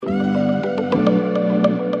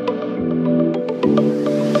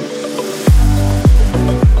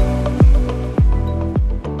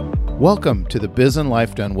Welcome to the Biz and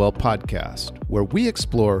Life Done Well podcast, where we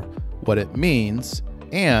explore what it means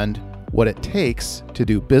and what it takes to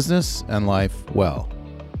do business and life well.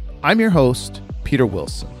 I'm your host, Peter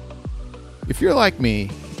Wilson. If you're like me,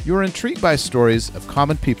 you're intrigued by stories of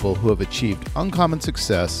common people who have achieved uncommon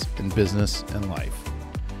success in business and life.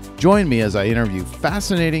 Join me as I interview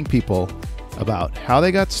fascinating people about how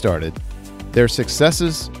they got started, their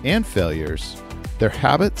successes and failures, their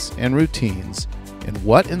habits and routines, and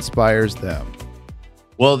what inspires them.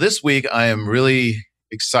 Well, this week I am really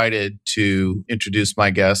excited to introduce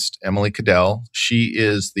my guest, Emily Caddell. She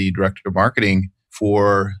is the Director of Marketing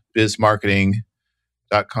for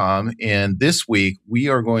bizmarketing.com. And this week we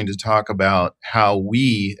are going to talk about how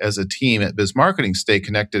we as a team at Biz Marketing stay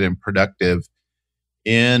connected and productive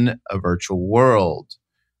in a virtual world.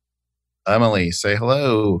 Emily, say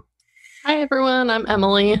hello. Hi, everyone. I'm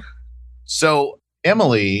Emily. So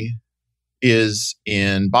Emily is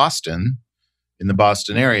in Boston, in the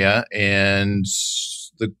Boston area, and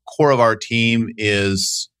the core of our team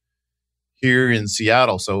is here in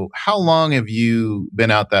Seattle. So how long have you been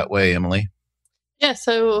out that way, Emily? Yeah,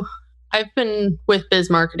 so I've been with Biz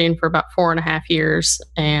Marketing for about 4.5 years,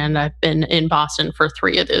 and I've been in Boston for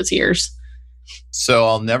 3 of those years. So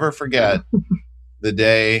I'll never forget the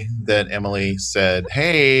day that Emily said,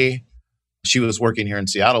 hey, she was working here in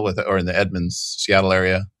Seattle or in the Edmonds, Seattle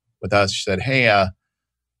area with us. She said, hey,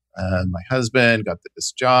 my husband got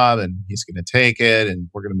this job and he's going to take it and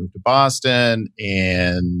we're going to move to Boston.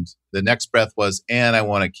 And the next breath was, and I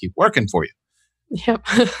want to keep working for you. Yep.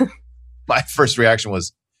 My first reaction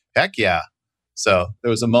was, heck yeah. So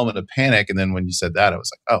there was a moment of panic. And then when you said that, I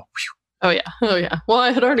was like, oh, whew. Oh, yeah. Well,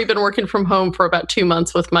 I had already been working from home for about 2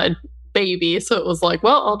 months with my baby. So it was like,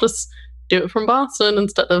 well, I'll just do it from Boston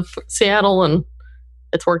instead of Seattle. And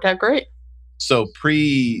it's worked out great. So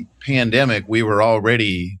pre-pandemic, we were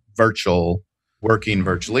already working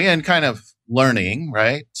virtually and kind of learning,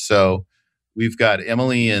 right? So we've got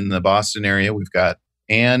Emily in the Boston area. We've got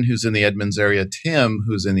Anne, who's in the Edmonds area, Tim,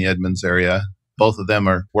 who's in the Edmonds area. Both of them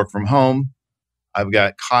are work from home. I've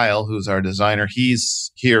got Kyle, who's our designer.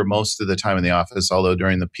 He's here most of the time in the office, although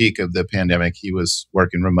during the peak of the pandemic, he was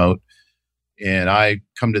working remote. And I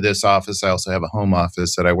come to this office. I also have a home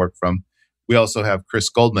office that I work from. We also have Chris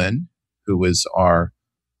Goldman, who is our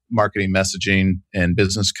marketing, messaging, and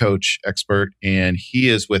business coach expert. And he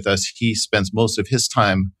is with us. He spends most of his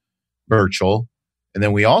time virtual. And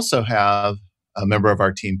then we also have a member of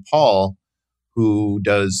our team, Paul, who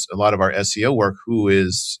does a lot of our SEO work, who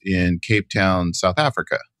is in Cape Town, South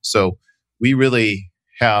Africa. So we really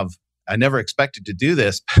have, I never expected to do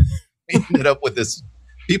this. We ended up with this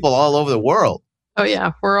people all over the world. Oh,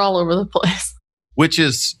 yeah. We're all over the place. Which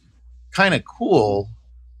is kind of cool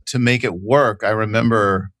to make it work. I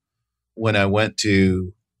remember when I went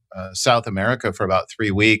to South America for about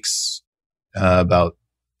 3 weeks, about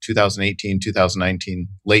 2018, 2019,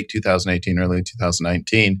 late 2018, early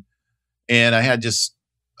 2019. And I had just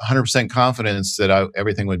 100% confidence that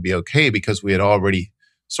everything would be okay because we had already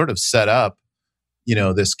sort of set up,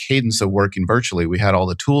 this cadence of working virtually. We had all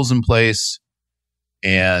the tools in place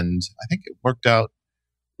and I think it worked out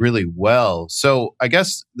really well. So I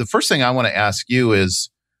guess the first thing I want to ask you is,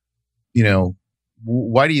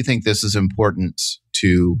 why do you think this is important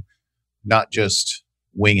to not just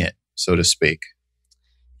wing it, so to speak?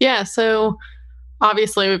 Yeah, so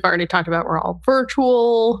obviously we've already talked about we're all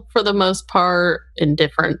virtual for the most part in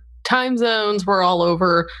different time zones. We're all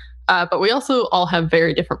over, but we also all have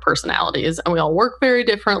very different personalities and we all work very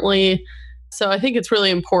differently. So I think it's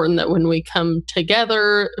really important that when we come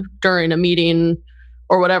together during a meeting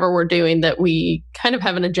or whatever we're doing, that we kind of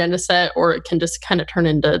have an agenda set, or it can just kind of turn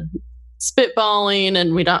into spitballing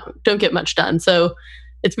and we don't get much done. So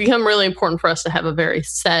it's become really important for us to have a very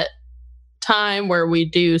set time where we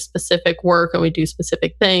do specific work and we do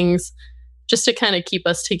specific things just to kind of keep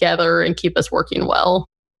us together and keep us working well.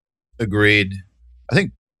 Agreed. I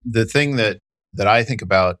think the thing that I think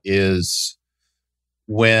about is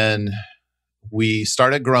when we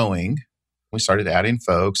started growing, we started adding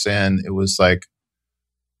folks and it was like,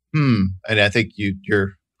 and I think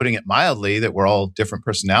you're putting it mildly that we're all different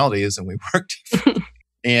personalities and we work differently.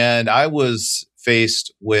 And I was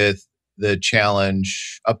faced with the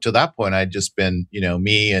challenge. Up to that point, I'd just been,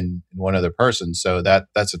 me and one other person. So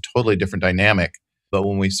that's a totally different dynamic. But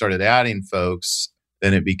when we started adding folks,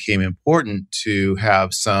 then it became important to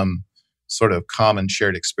have some sort of common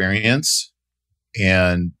shared experience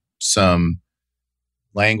and some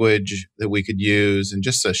language that we could use and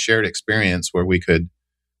just a shared experience where we could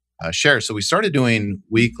share. So we started doing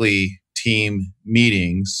weekly team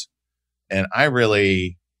meetings, and I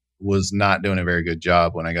really was not doing a very good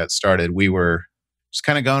job when I got started. We were just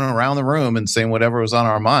kind of going around the room and saying whatever was on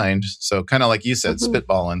our mind. So kind of like you said,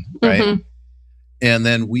 spitballing, right? And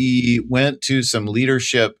then we went to some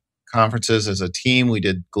leadership conferences as a team. We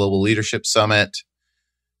did Global Leadership Summit.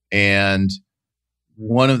 And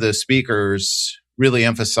one of the speakers really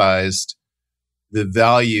emphasized the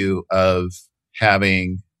value of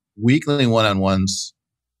having weekly one-on-ones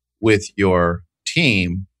with your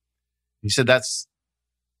team. He said that's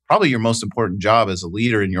probably your most important job as a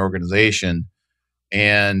leader in your organization.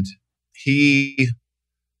 And he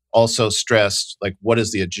also stressed, like, what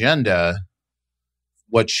is the agenda?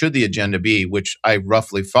 What should the agenda be? Which I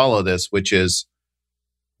roughly follow this, which is,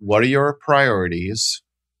 what are your priorities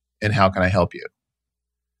and how can I help you?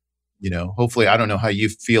 Hopefully, I don't know how you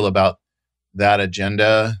feel about that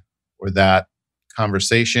agenda or that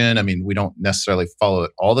conversation. I mean, we don't necessarily follow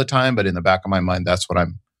it all the time, but in the back of my mind, that's what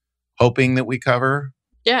I'm hoping that we cover.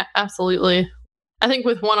 Yeah, absolutely. I think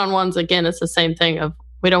with one-on-ones, again, it's the same thing of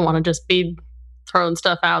we don't want to just be throwing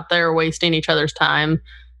stuff out there, wasting each other's time.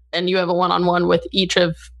 And you have a one-on-one with each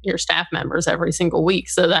of your staff members every single week.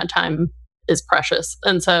 So that time is precious.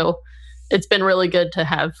 And so it's been really good to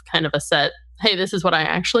have kind of a set, hey, this is what I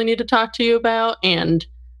actually need to talk to you about. And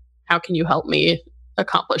how can you help me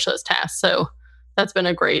accomplish those tasks? So that's been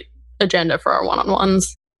a great agenda for our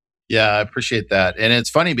one-on-ones. Yeah, I appreciate that. And it's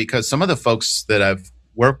funny because some of the folks that I've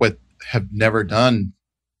worked with have never done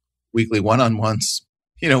weekly one-on-ones,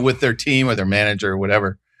 with their team or their manager or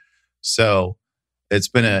whatever. So it's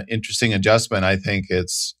been an interesting adjustment. I think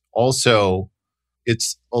it's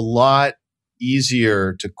a lot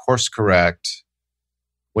easier to course correct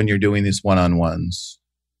when you're doing these one-on-ones,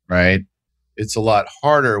 right? It's a lot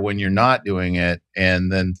harder when you're not doing it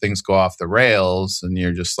and then things go off the rails and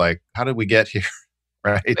you're just like, how did we get here?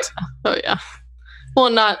 Right? Oh yeah. Well,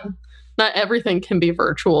 not everything can be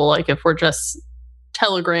virtual. Like if we're just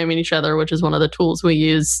telegramming each other, which is one of the tools we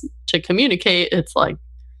use to communicate, it's like,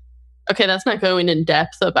 okay, that's not going in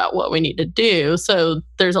depth about what we need to do. So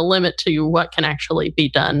there's a limit to what can actually be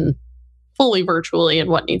done fully virtually and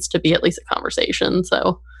what needs to be at least a conversation.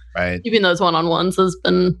 So right. Keeping those one-on-ones has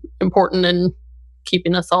been important in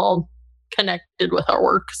keeping us all connected with our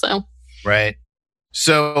work. So right.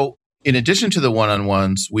 So in addition to the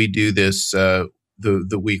one-on-ones, we do this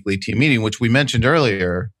the weekly team meeting, which we mentioned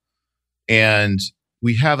earlier, and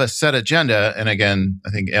we have a set agenda. And again,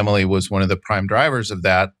 I think Emily was one of the prime drivers of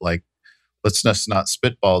that. Like, let's just not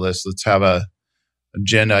spitball this. Let's have a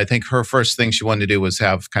agenda. I think her first thing she wanted to do was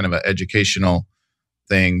have kind of an educational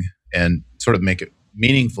thing and sort of make it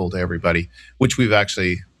meaningful to everybody, which we've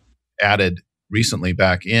actually added recently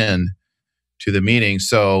back in to the meeting.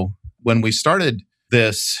 So when we started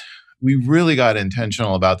this, we really got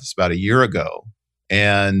intentional about this about a year ago.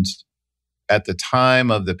 And at the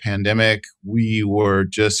time of the pandemic, we were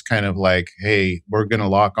just kind of like, hey, we're going to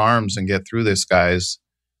lock arms and get through this, guys.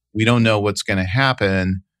 We don't know what's going to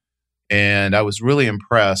happen. And I was really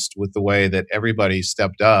impressed with the way that everybody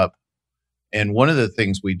stepped up. And one of the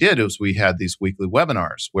things we did was we had these weekly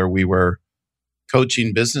webinars where we were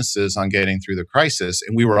coaching businesses on getting through the crisis.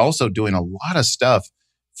 And we were also doing a lot of stuff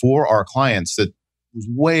for our clients that was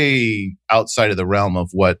way outside of the realm of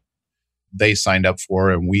what they signed up for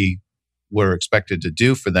and we were expected to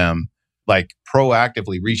do for them, like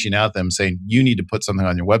proactively reaching out to them saying, you need to put something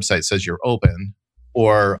on your website that says you're open.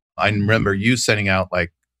 Or I remember you sending out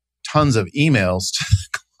like tons of emails to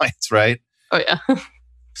the clients, right? Oh, yeah.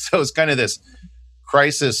 So it's kind of this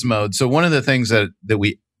crisis mode. So one of the things that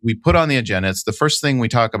we put on the agenda, it's the first thing we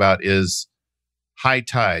talk about is high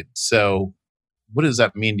tide. So what does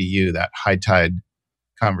that mean to you, that high tide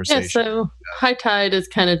conversation? Yeah, so high tide is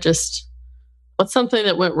kind of just what's something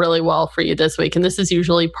that went really well for you this week? And this is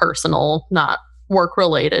usually personal, not work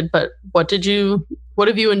related, but what have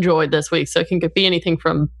you enjoyed this week? So it can be anything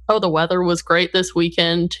from, oh, the weather was great this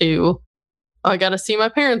weekend to, oh, I got to see my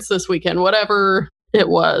parents this weekend, whatever it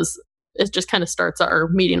was. It just kind of starts our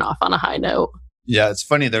meeting off on a high note. Yeah, it's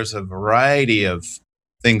funny. There's a variety of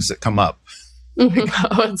things that come up. Oh,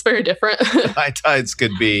 it's very different. High tides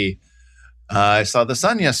could be, I saw the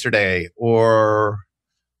sun yesterday, or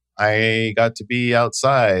I got to be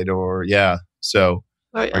outside, or so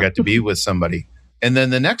I got to be with somebody. And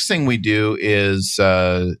then the next thing we do is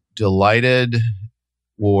delighted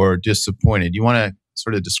or disappointed. You want to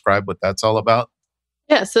sort of describe what that's all about?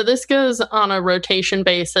 Yeah, so this goes on a rotation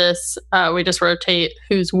basis. We just rotate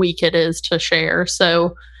whose week it is to share.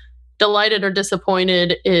 So delighted or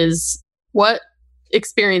disappointed is what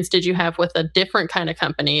experience did you have with a different kind of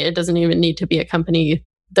company? It doesn't even need to be a company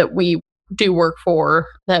that we do work for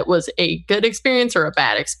that was a good experience or a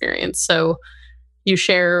bad experience. So you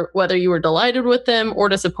share whether you were delighted with them or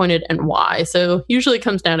disappointed and why. So usually it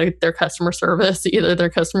comes down to their customer service. Either their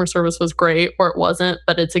customer service was great or it wasn't,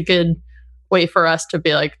 but it's a good way for us to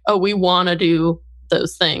be like, oh, we want to do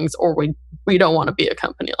those things, or we don't want to be a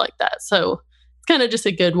company like that. So it's kind of just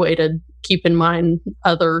a good way to keep in mind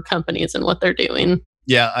other companies and what they're doing.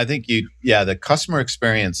 Yeah, I think the customer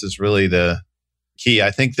experience is really the key.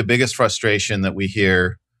 I think the biggest frustration that we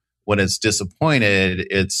hear when it's disappointed,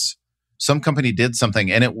 it's some company did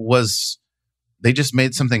something and they just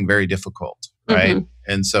made something very difficult, right?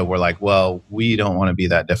 Mm-hmm. And so we're like, well, we don't want to be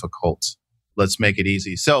that difficult. Let's make it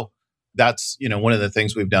easy. So that's, one of the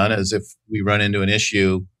things we've done is if we run into an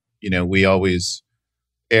issue, we always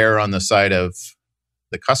err on the side of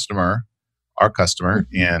the customer, our customer,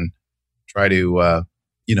 mm-hmm. and try to,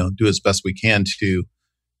 do as best we can to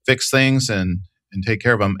fix things and take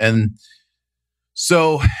care of them. And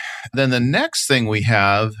so then the next thing we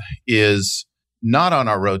have is not on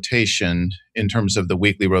our rotation in terms of the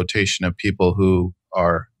weekly rotation of people who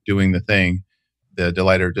are doing the thing, the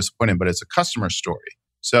delighted or disappointed, but it's a customer story.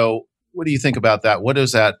 So what do you think about that? What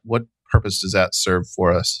purpose does that serve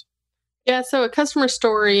for us? Yeah, so a customer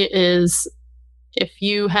story is if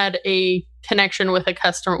you had a connection with a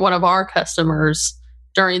customer, one of our customers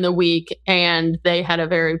during the week, and they had a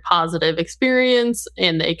very positive experience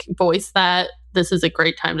and they can voice that, this is a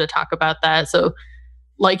great time to talk about that. So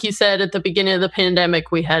like you said, at the beginning of the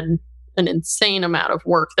pandemic, we had an insane amount of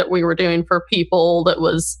work that we were doing for people that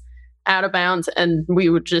was out of bounds, and we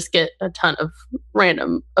would just get a ton of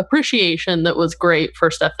random appreciation that was great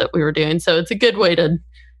for stuff that we were doing. So it's a good way to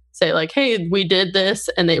say like, hey, we did this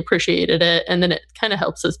and they appreciated it. And then it kind of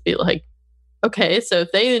helps us be like, okay, so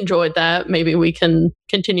if they enjoyed that, maybe we can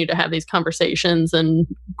continue to have these conversations and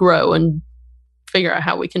grow and figure out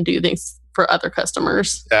how we can do things for other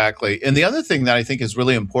customers. Exactly. And the other thing that I think is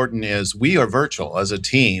really important is we are virtual as a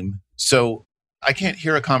team. So I can't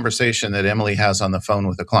hear a conversation that Emily has on the phone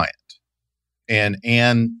with a client. And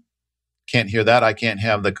Anne can't hear that. I can't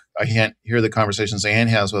hear the conversations Anne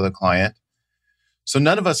has with a client. So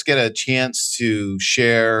none of us get a chance to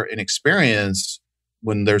share an experience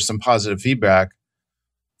when there's some positive feedback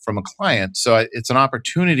from a client. So it's an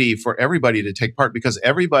opportunity for everybody to take part because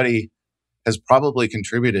everybody has probably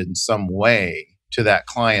contributed in some way to that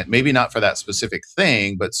client. Maybe not for that specific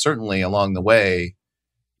thing, but certainly along the way,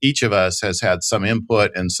 each of us has had some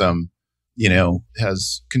input and some,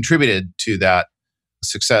 has contributed to that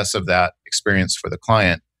success of that experience for the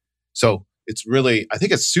client. So it's really, I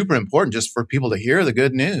think it's super important just for people to hear the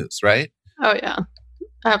good news, right? Oh, yeah,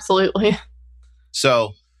 absolutely.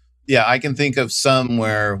 So, yeah, I can think of some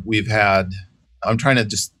where I'm trying to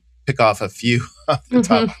just pick off a few off the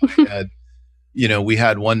top of my head. We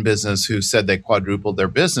had one business who said they quadrupled their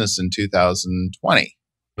business in 2020.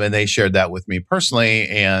 And they shared that with me personally.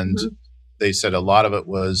 And they said a lot of it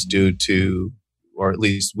was due to, or at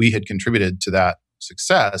least we had contributed to that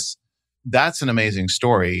success. That's an amazing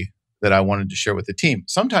story that I wanted to share with the team.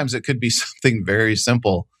 Sometimes it could be something very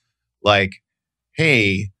simple like,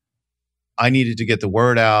 hey, I needed to get the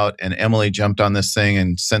word out and Emily jumped on this thing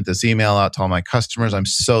and sent this email out to all my customers. I'm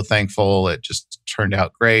so thankful. It just turned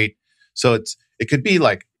out great. So it could be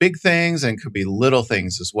like big things and could be little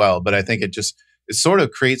things as well. But I think it sort of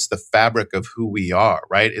creates the fabric of who we are,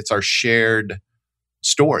 right? It's our shared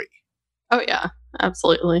story. Oh, yeah,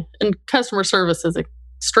 absolutely. And customer service is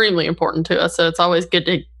extremely important to us. So it's always good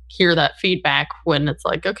to hear that feedback when it's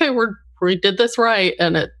like, okay, we did this right.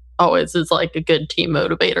 And it always is like a good team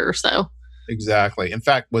motivator. So exactly. In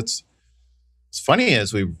fact, what's funny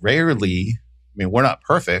is we're not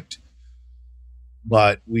perfect,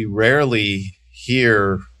 but we rarely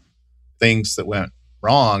hear things that went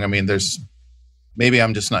wrong. I mean, maybe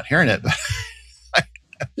I'm just not hearing it, but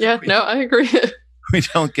I agree. We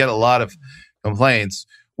don't get a lot of complaints,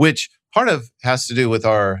 which part of has to do with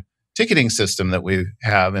our ticketing system that we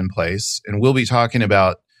have in place. And we'll be talking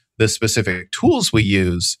about the specific tools we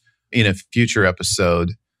use in a future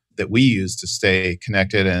episode that we use to stay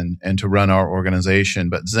connected and to run our organization.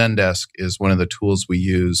 But Zendesk is one of the tools we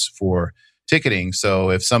use for ticketing. So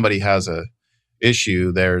if somebody has a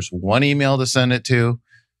issue, there's one email to send it to,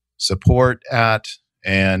 support at,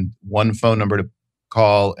 and one phone number to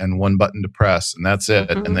call and one button to press, and that's it.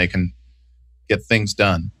 And they can get things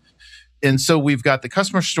done. And so we've got the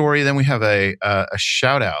customer story. Then we have a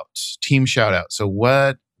shout out, team shout out. So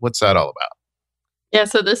what's that all about? Yeah,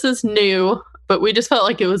 so this is new, but we just felt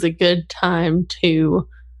like it was a good time to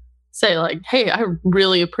say like, hey, I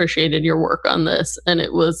really appreciated your work on this. And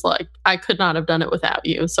it was like, I could not have done it without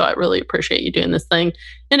you. So I really appreciate you doing this thing.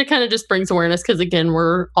 And it kind of just brings awareness because again,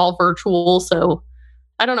 we're all virtual. So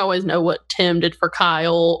I don't always know what Tim did for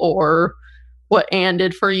Kyle or what Ann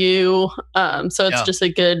did for you. So it's Yeah. just a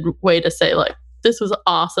good way to say, like, this was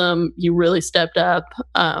awesome. You really stepped up.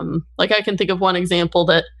 Like, I can think of one example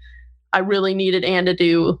that I really needed Ann to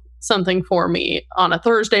do something for me on a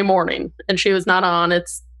Thursday morning, and she was not on.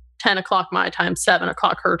 It's 10 o'clock my time, 7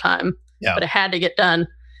 o'clock her time, Yeah. but it had to get done.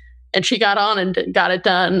 And she got on and got it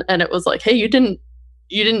done. And it was like, hey, you didn't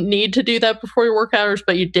need to do that before your work hours,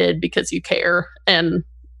 but you did because you care. And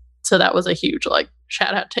so that was a huge, like,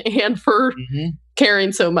 shout out to Ann for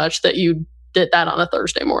caring so much that you did that on a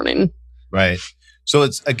Thursday morning. Right. So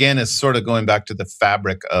it's sort of going back to the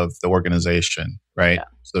fabric of the organization, right? Yeah.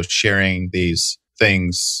 So sharing these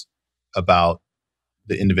things about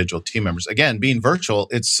the individual team members. Again, being virtual,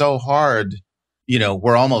 it's so hard.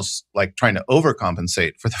 We're almost like trying to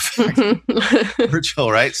overcompensate for the fact that it's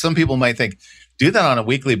virtual, right? Some people might think, do that on a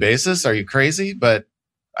weekly basis. Are you crazy? But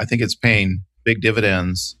I think it's paying big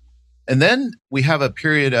dividends. And then we have a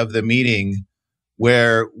period of the meeting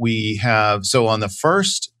where we have, so on the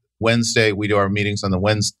first Wednesday, we do our meetings on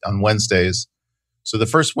Wednesdays. So the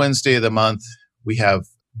first Wednesday of the month, we have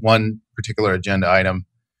one particular agenda item.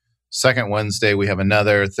 Second Wednesday, we have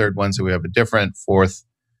another. Third Wednesday, we have a different. Fourth,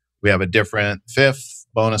 we have a different. Fifth,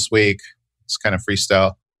 bonus week. It's kind of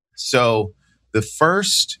freestyle. So the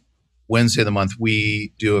first Wednesday of the month,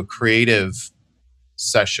 we do a creative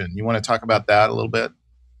session. You want to talk about that a little bit?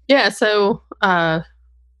 Yeah. So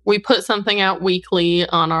we put something out weekly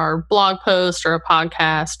on our blog post or a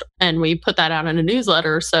podcast, and we put that out in a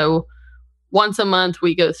newsletter. So once a month,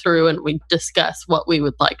 we go through and we discuss what we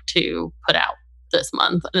would like to put out this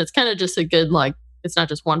month. And it's kind of just a good, like, it's not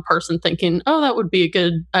just one person thinking, oh, that would be a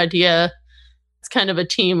good idea. It's kind of a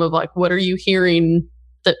team of, like, what are you hearing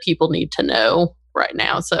that people need to know right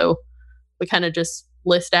now? So we kind of just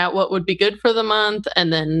list out what would be good for the month.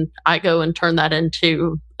 And then I go and turn that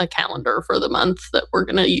into a calendar for the month that we're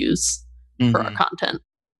going to use for our content.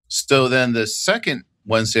 So then the second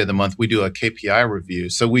Wednesday of the month, we do a KPI review.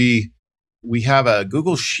 So we have a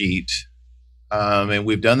Google Sheet, and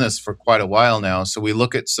we've done this for quite a while now. So we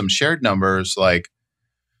look at some shared numbers like,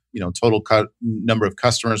 total number of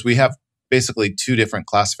customers. We have basically two different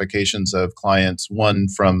classifications of clients, one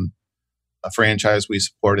from a franchise we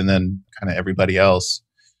support and then kind of everybody else.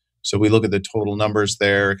 So we look at the total numbers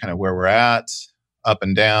there, kind of where we're at, up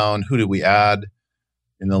and down. Who did we add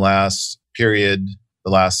in the last period, the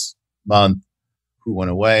last month? Who went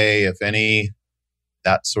away, if any?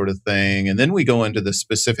 That sort of thing. And then we go into the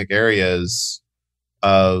specific areas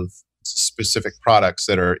of specific products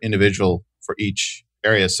that are individual for each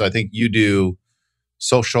area. So I think you do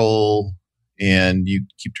social and you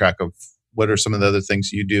keep track of what are some of the other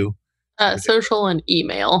things you do? Social and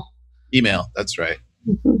email. Email, that's right.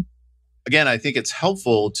 Again, I think it's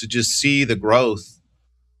helpful to just see the growth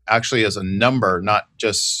actually as a number, not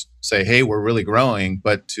just say, hey, we're really growing,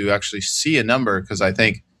 but to actually see a number. Because I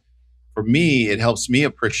think for me, it helps me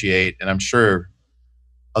appreciate, and I'm sure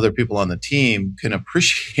other people on the team can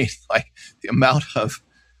appreciate, like, the amount of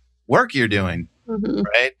work you're doing,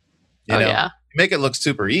 right? Yeah. You make it look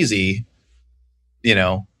super easy,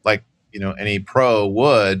 like, any pro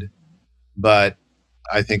would, but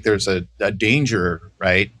I think there's a danger,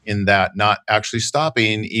 right, in that not actually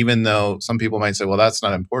stopping, even though some people might say, well, that's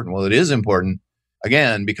not important. Well, it is important,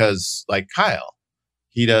 again, because like Kyle,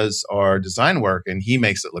 he does our design work and he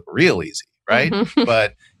makes it look real easy, right?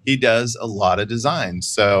 But he does a lot of design.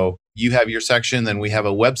 So you have your section, then we have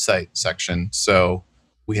a website section. So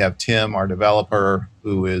we have Tim, our developer,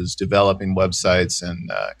 who is developing websites, and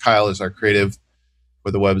Kyle is our creative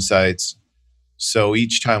for the websites. So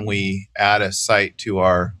each time we add a site to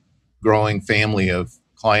our growing family of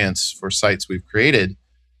clients for sites we've created,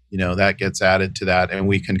 that gets added to that, and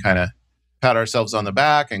we can kind of pat ourselves on the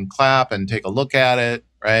back and clap and take a look at it,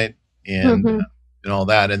 right? And all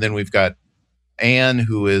that. And then we've got Anne,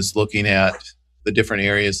 who is looking at the different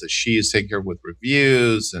areas that she is taking care of with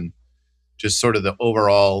reviews and just sort of the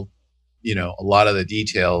overall, a lot of the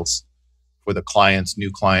details for the clients, new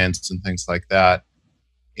clients and things like that.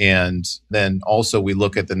 And then also we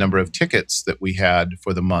look at the number of tickets that we had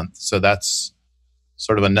for the month. So that's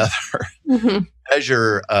sort of another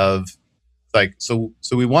measure of, like, so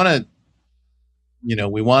we want to,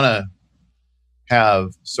 we want to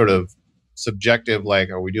have sort of subjective, like,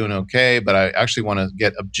 are we doing okay? But I actually want to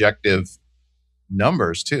get objective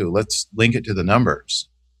numbers too. Let's link it to the numbers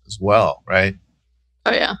as well, right?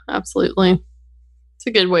 Oh yeah, absolutely. It's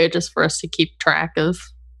a good way just for us to keep track of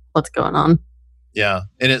what's going on. Yeah.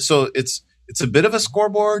 And it's a bit of a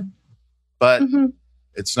scoreboard, but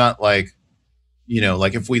it's not like,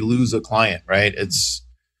 like if we lose a client, right? It's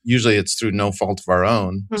usually it's through no fault of our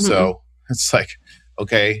own. Mm-hmm. So it's like,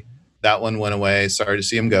 okay, that one went away. Sorry to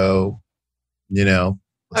see him go.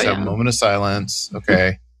 Let's have a moment of silence.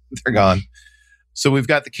 Okay, they're gone. So we've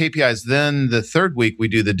got the KPIs. Then the third week, we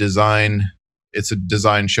do the design. It's a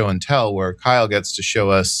design show and tell where Kyle gets to show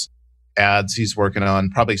us ads he's working on,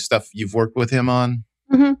 probably stuff you've worked with him on.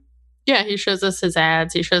 Mm-hmm. Yeah, he shows us his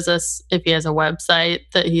ads. He shows us if he has a website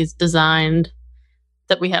that he's designed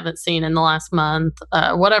that we haven't seen in the last month.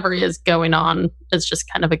 Whatever is going on is just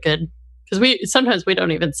kind of a good, because sometimes we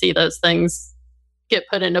don't even see those things get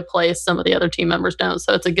put into place. Some of the other team members don't.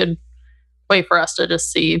 So it's a good way for us to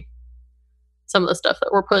just see some of the stuff that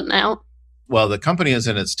we're putting out. Well, the company is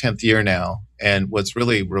in its 10th year now. And what's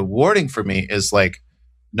really rewarding for me is like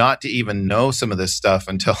not to even know some of this stuff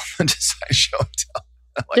until the design show and tell.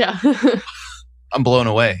 Yeah. I'm blown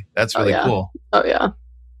away. That's really cool. Oh, yeah.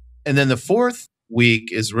 And then the fourth week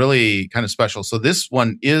is really kind of special. So this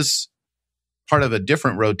one is part of a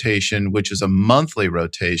different rotation, which is a monthly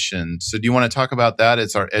rotation. So do you want to talk about that?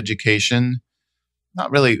 It's our education.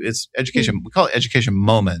 Not really. It's education. We call it education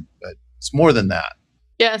moment, but it's more than that.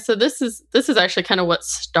 Yeah. So this is actually kind of what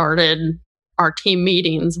started our team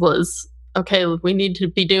meetings was, okay, we need to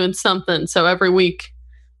be doing something. So every week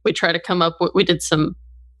we try to come up with, we did some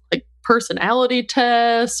like personality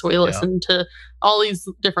tests. We listened to all these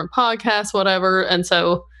different podcasts, whatever. And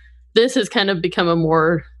so this has kind of become a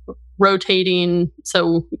more rotating.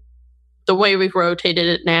 So the way we've rotated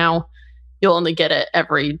it now, you'll only get it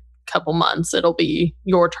every couple months. It'll be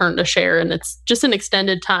your turn to share. And it's just an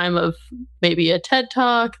extended time of maybe a TED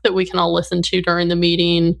Talk that we can all listen to during the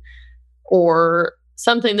meeting, or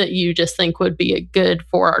something that you just think would be a good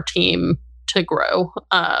for our team to grow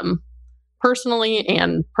personally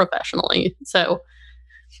and professionally. So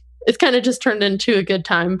it's kind of just turned into a good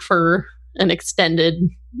time for an extended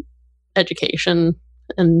education.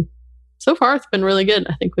 And so far, it's been really good.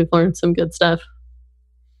 I think we've learned some good stuff.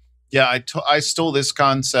 Yeah, I stole this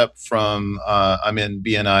concept from, I'm in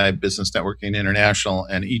BNI, Business Networking International,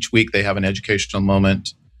 and each week they have an educational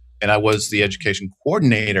moment. And I was the education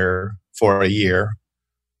coordinator for a year.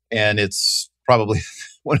 And it's probably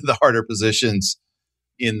one of the harder positions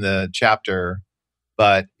in the chapter,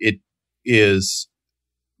 but it is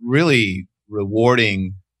really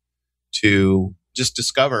rewarding to just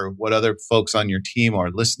discover what other folks on your team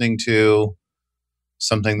are listening to,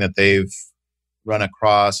 something that they've run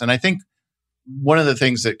across. And I think one of the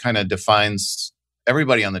things that kind of defines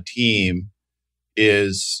everybody on the team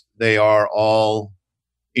is they are all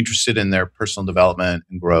interested in their personal development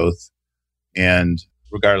and growth. And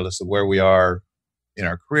regardless of where we are in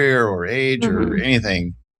our career or age or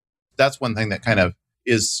anything, that's one thing that kind of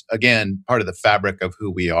is, again, part of the fabric of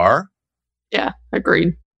who we are. Yeah,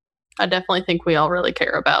 agreed. I definitely think we all really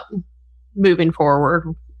care about moving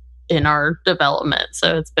forward in our development.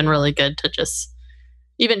 So it's been really good to just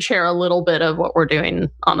even share a little bit of what we're doing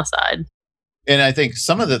on the side. And I think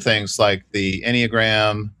some of the things like the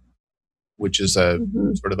Enneagram, which is a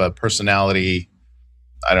sort of a personality,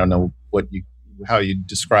 I don't know how you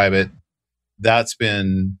describe it, that's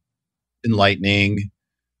been enlightening,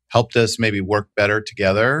 helped us maybe work better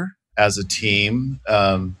together as a team.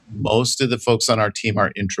 Most of the folks on our team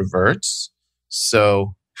are introverts.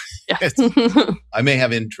 So I may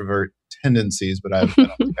have introvert tendencies, but I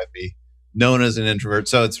don't think I'd be known as an introvert.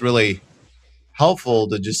 So it's really helpful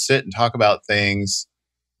to just sit and talk about things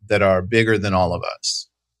that are bigger than all of us.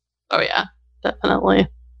 Oh, yeah, definitely.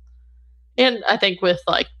 And I think with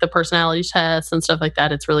like the personality tests and stuff like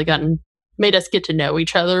that, it's really made us get to know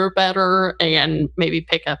each other better and maybe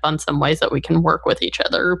pick up on some ways that we can work with each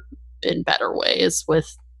other in better ways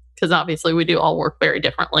because obviously we do all work very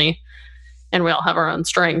differently and we all have our own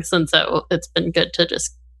strengths. And so it's been good to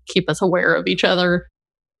just keep us aware of each other.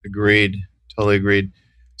 Agreed. Totally agreed.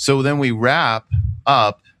 So then we wrap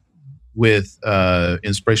up with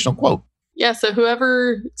Inspirational Quote. Yeah. So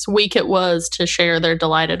whoever's week it was to share their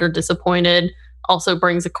delighted or disappointed also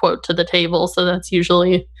brings a quote to the table. So that's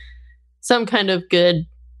usually some kind of good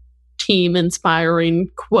team inspiring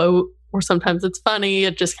quote, or sometimes it's funny.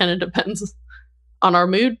 It just kind of depends on our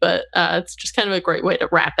mood, but it's just kind of a great way to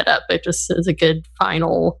wrap it up. It just is a good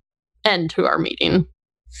final end to our meeting.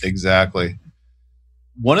 Exactly.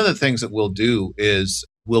 One of the things that we'll do is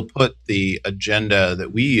we'll put the agenda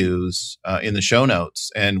that we use in the show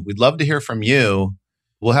notes, and we'd love to hear from you.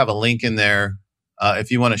 We'll have a link in there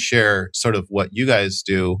if you want to share sort of what you guys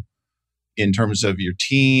do in terms of your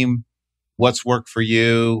team, what's worked for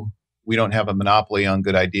you. We don't have a monopoly on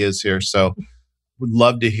good ideas here, so we'd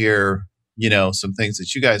love to hear, some things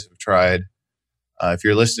that you guys have tried. If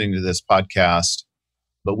you're listening to this podcast,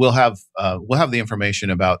 But we'll have the information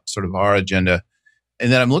about sort of our agenda.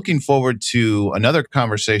 And then I'm looking forward to another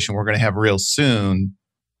conversation we're going to have real soon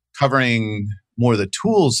covering more of the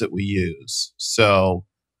tools that we use. So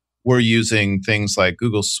we're using things like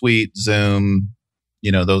Google Suite, Zoom,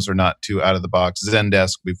 those are not too out of the box.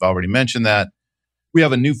 Zendesk, we've already mentioned that. We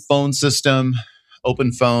have a new phone system,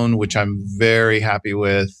 Open Phone, which I'm very happy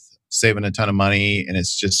with, saving a ton of money, and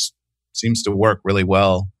it's just seems to work really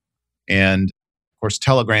well. And of course,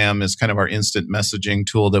 Telegram is kind of our instant messaging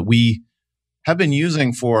tool that we have been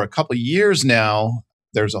using for a couple of years now.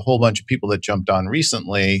 There's a whole bunch of people that jumped on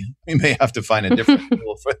recently. We may have to find a different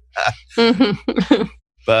tool for that.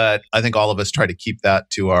 But I think all of us try to keep that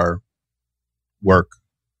to our work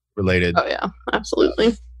related. Oh yeah,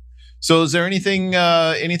 absolutely. So is there anything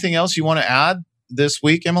else you want to add this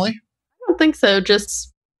week, Emily? I don't think so.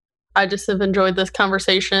 I just have enjoyed this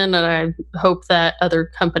conversation, and I hope that other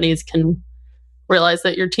companies can realize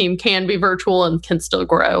that your team can be virtual and can still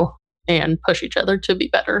grow and push each other to be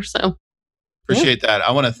better. So appreciate that.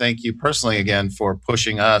 I want to thank you personally again for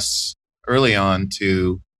pushing us early on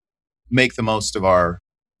to make the most of our,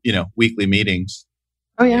 weekly meetings.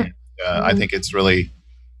 Oh yeah. And, I think it's really,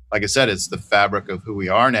 like I said, it's the fabric of who we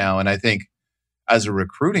are now. And I think as a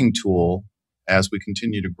recruiting tool, as we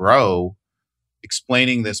continue to grow,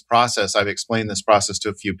 explaining this process, I've explained this process to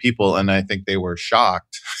a few people, and I think they were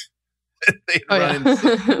shocked. They'd run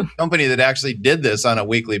into a company that actually did this on a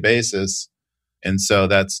weekly basis. And so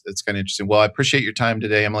it's kind of interesting. Well, I appreciate your time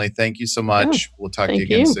today, Emily. Thank you so much. We'll talk to you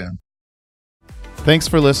again soon. Thanks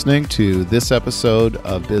for listening to this episode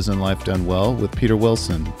of Biz and Life Done Well with Peter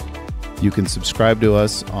Wilson. You can subscribe to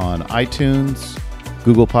us on iTunes,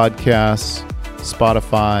 Google Podcasts,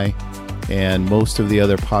 Spotify, and most of the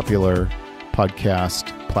other popular podcast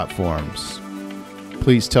platforms.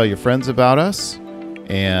 Please tell your friends about us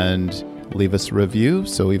and leave us a review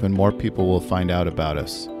so even more people will find out about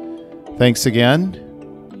us. Thanks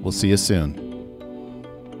again. We'll see you soon.